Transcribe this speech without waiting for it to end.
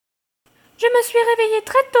Je me suis réveillée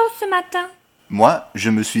très tôt ce matin. Moi, je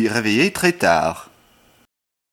me suis réveillé très tard.